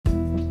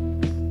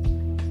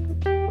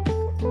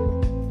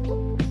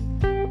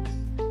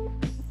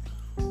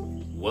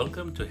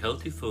Welcome to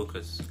Healthy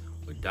Focus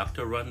with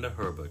Dr. Rhonda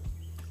Herbert.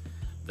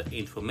 The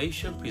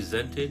information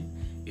presented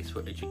is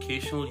for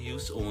educational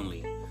use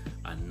only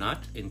and not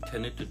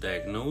intended to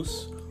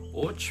diagnose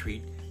or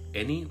treat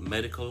any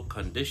medical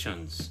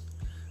conditions.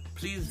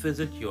 Please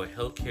visit your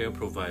healthcare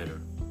provider.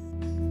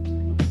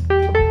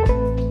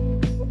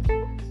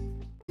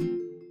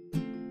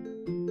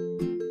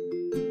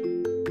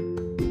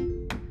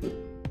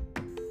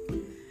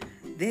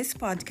 This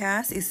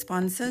podcast is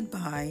sponsored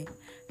by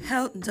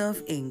Health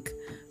Dove Inc.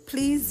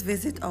 Please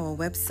visit our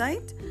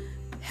website,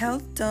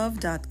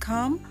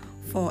 healthdove.com,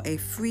 for a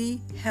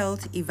free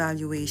health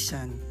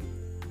evaluation.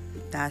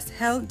 That's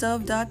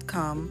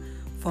healthdove.com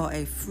for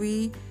a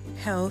free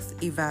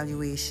health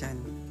evaluation.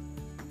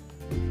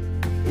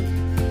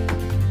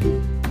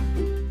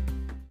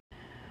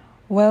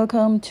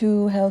 Welcome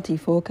to Healthy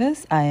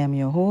Focus. I am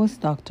your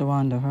host, Dr.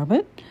 Rhonda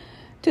Herbert.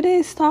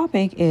 Today's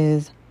topic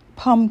is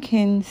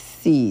pumpkin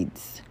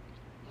seeds.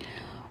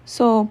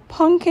 So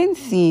pumpkin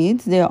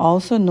seeds, they're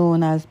also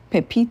known as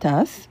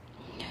pepitas.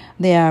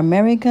 They are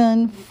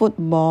American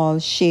football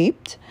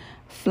shaped,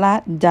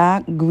 flat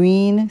dark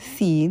green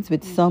seeds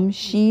with some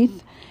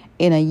sheath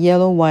in a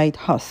yellow-white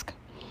husk.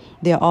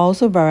 There are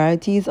also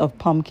varieties of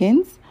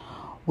pumpkins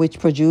which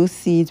produce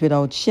seeds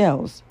without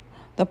shells.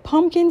 The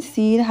pumpkin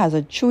seed has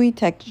a chewy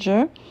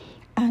texture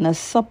and a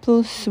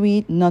supple,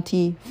 sweet,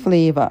 nutty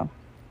flavor.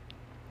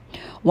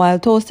 While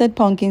toasted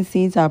pumpkin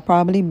seeds are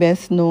probably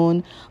best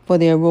known for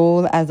their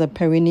role as a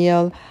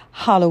perennial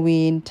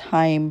Halloween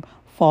time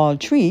fall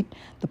treat,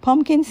 the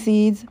pumpkin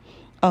seeds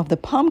of the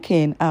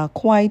pumpkin are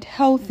quite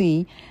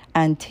healthy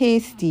and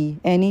tasty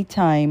any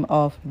time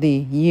of the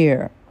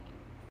year.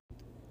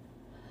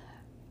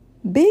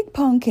 Big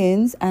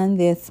pumpkins and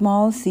their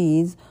small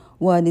seeds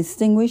were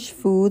distinguished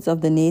foods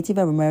of the Native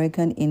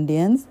American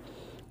Indians.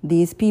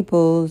 These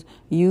peoples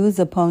used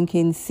the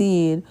pumpkin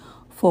seed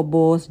for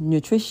both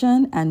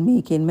nutrition and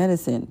making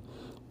medicine.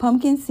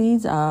 Pumpkin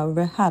seeds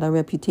had a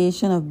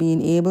reputation of being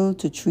able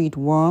to treat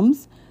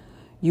worms.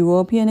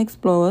 European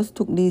explorers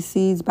took these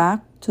seeds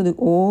back to the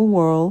old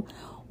world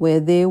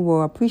where they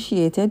were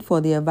appreciated for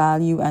their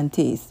value and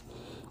taste.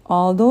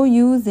 Although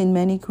used in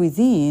many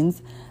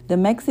cuisines, the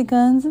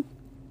Mexicans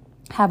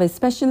have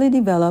especially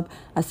developed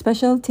a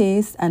special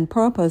taste and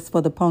purpose for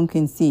the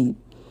pumpkin seed.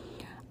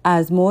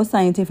 As more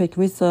scientific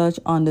research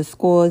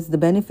underscores the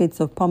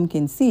benefits of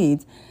pumpkin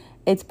seeds,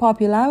 its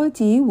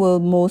popularity will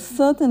most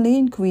certainly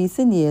increase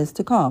in years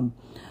to come.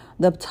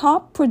 The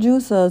top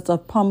producers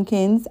of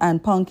pumpkins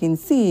and pumpkin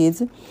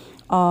seeds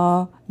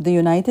are the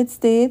United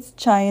States,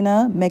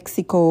 China,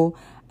 Mexico,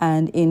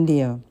 and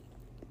India.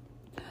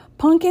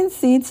 Pumpkin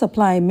seeds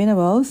supply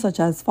minerals such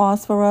as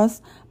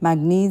phosphorus,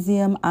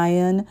 magnesium,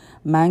 iron,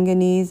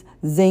 manganese,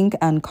 zinc,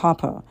 and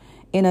copper.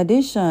 In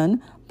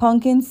addition,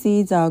 pumpkin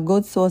seeds are a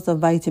good source of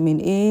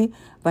vitamin A,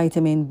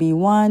 vitamin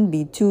B1,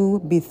 B2,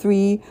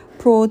 B3,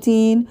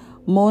 protein,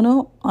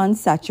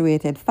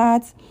 monounsaturated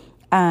fats,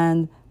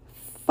 and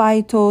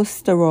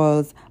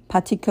phytosterols,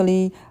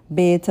 particularly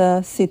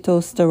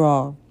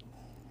beta-sitosterol.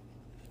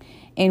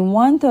 In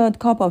 1/3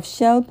 cup of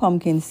shelled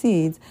pumpkin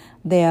seeds,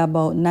 there are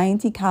about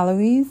 90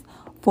 calories,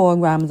 4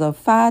 grams of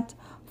fat,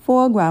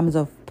 4 grams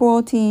of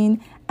protein,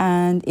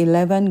 and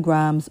 11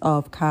 grams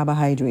of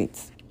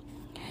carbohydrates.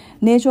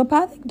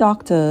 Naturopathic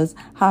doctors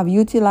have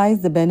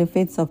utilized the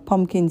benefits of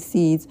pumpkin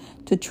seeds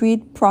to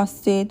treat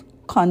prostate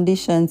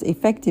conditions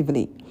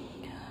effectively.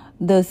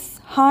 The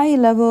high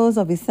levels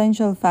of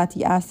essential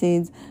fatty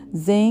acids,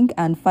 zinc,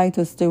 and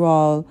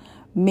phytosterol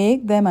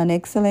make them an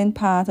excellent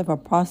part of a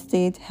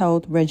prostate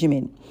health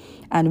regimen,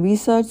 and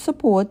research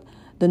supports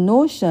the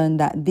notion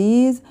that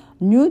these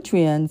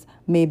nutrients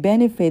may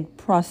benefit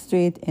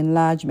prostate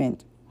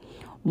enlargement.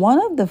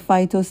 One of the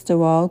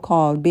phytosterol,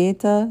 called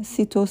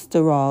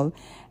beta-sitosterol,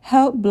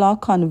 help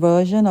block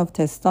conversion of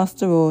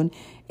testosterone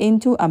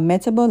into a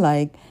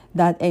metabolite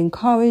that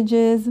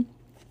encourages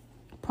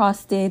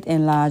prostate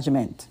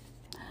enlargement.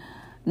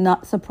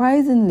 Not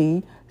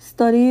surprisingly,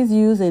 studies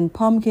using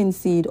pumpkin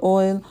seed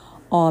oil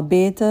or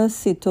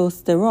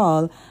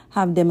beta-sitosterol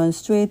have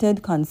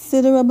demonstrated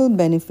considerable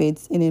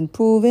benefits in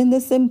improving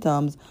the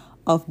symptoms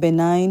of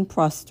benign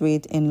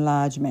prostate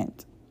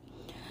enlargement.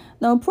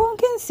 Now,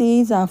 pumpkin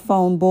seeds are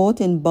found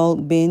both in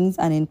bulk bins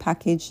and in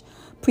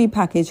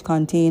prepackaged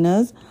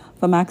containers.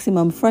 For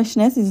maximum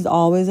freshness, it is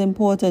always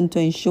important to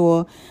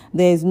ensure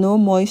there is no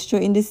moisture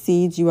in the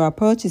seeds you are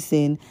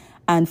purchasing,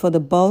 and for the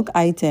bulk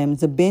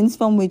items, the bins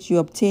from which you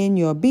obtain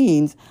your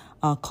beans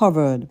are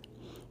covered.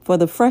 For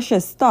the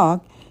freshest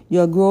stock,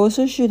 your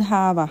grocer should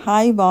have a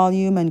high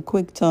volume and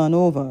quick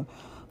turnover.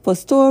 For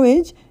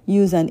storage,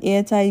 use an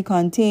airtight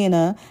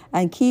container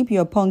and keep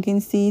your pumpkin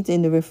seeds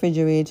in the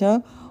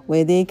refrigerator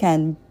where they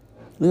can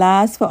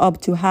last for up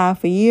to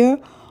half a year,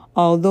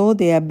 although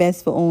they are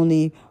best for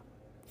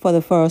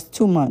the first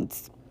 2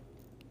 months.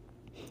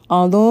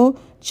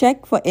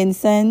 Check for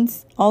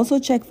insects,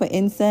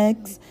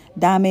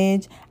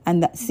 damage,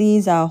 and that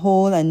seeds are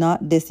whole and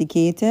not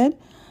desiccated.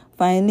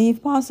 Finally,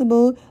 if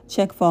possible,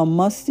 check for a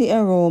musty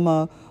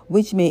aroma,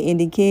 which may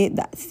indicate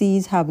that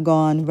seeds have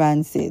gone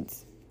rancid.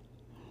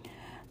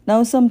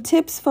 Now, some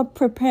tips for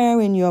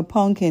preparing your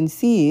pumpkin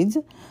seeds.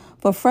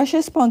 For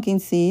freshest pumpkin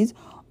seeds,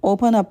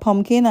 open a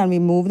pumpkin and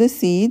remove the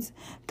seeds,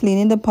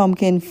 cleaning the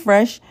pumpkin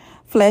flesh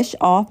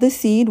off the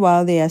seed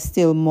while they are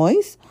still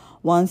moist.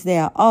 Once they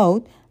are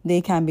out,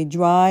 they can be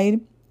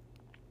dried,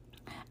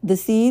 the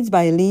seeds,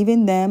 by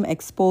leaving them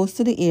exposed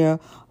to the air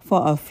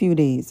for a few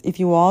days. If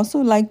you also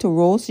like to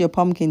roast your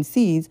pumpkin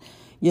seeds,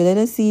 you lay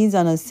the seeds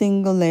on a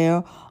single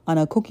layer on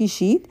a cookie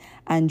sheet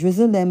and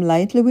drizzle them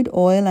lightly with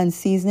oil and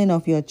seasoning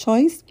of your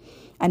choice,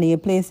 and then you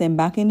place them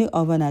back in the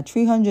oven at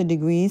 300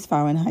 degrees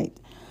Fahrenheit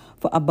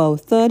for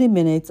about 30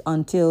 minutes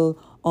until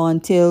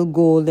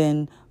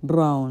golden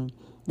brown.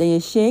 Then you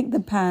shake the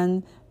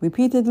pan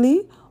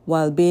repeatedly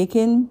while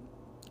baking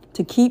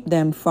to keep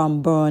them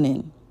from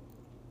burning.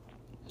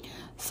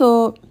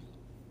 So,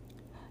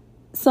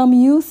 some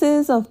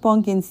uses of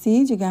pumpkin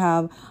seeds. You can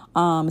have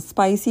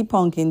spicy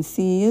pumpkin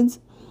seeds.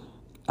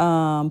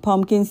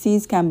 Pumpkin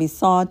seeds can be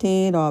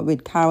sauteed or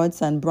with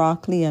carrots and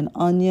broccoli and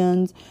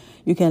onions.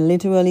 You can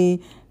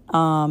literally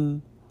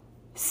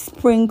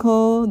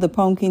sprinkle the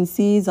pumpkin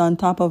seeds on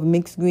top of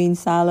mixed green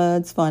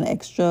salads for an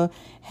extra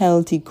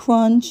healthy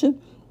crunch.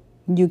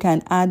 You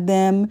can add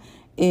them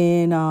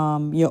in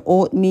your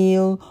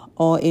oatmeal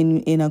or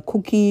in a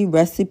cookie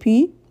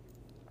recipe.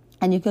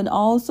 And you can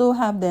also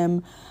have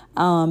them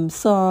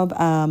serve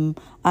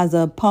as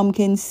a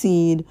pumpkin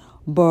seed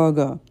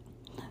burger.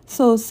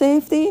 So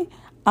safety,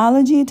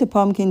 allergy to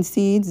pumpkin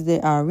seeds, they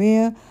are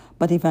rare,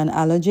 but if an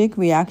allergic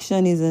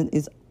reaction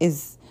is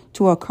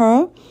to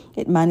occur,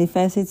 it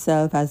manifests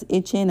itself as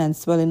itching and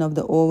swelling of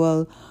the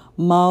oral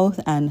mouth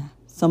and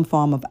some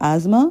form of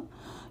asthma.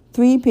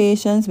 3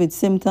 patients with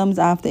symptoms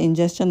after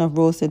ingestion of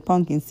roasted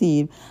pumpkin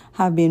seed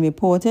have been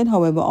reported.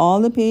 However,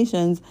 all the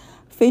patients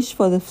fish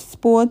for the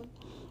sport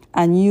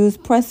and use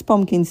pressed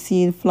pumpkin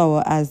seed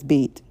flour as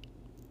bait.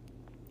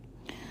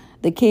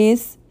 The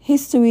case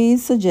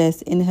histories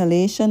suggest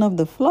inhalation of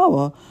the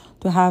flour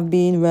to have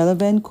been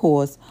relevant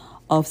cause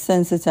of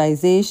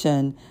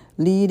sensitization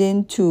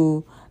leading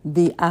to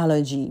the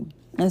allergy.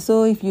 And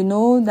so if you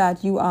know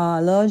that you are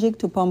allergic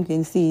to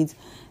pumpkin seeds,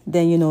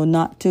 then you know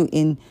not to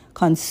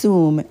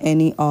consume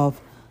any of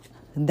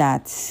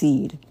that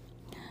seed.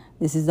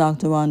 This is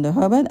Dr. Rhonda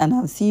Herbert, and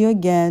I'll see you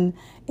again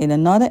in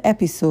another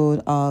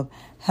episode of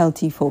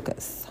Healthy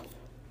Focus.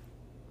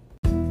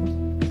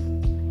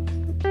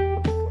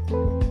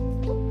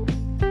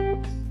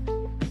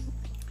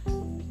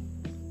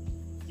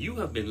 You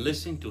have been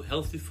listening to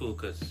Healthy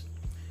Focus.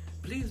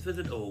 Please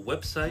visit our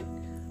website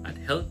at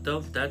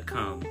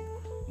healthdove.com,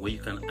 where you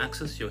can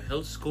access your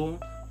health score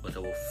with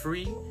our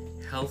free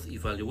health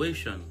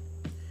evaluation.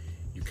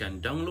 You can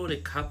download a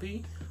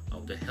copy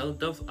of the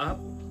HealthDove app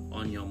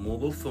on your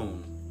mobile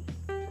phone.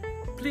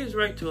 Please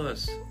write to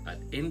us at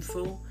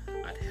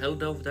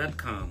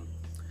info@healthdove.com.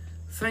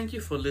 Thank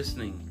you for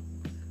listening.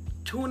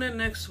 Tune in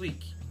next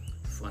week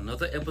for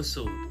another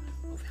episode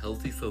of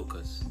Healthy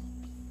Focus.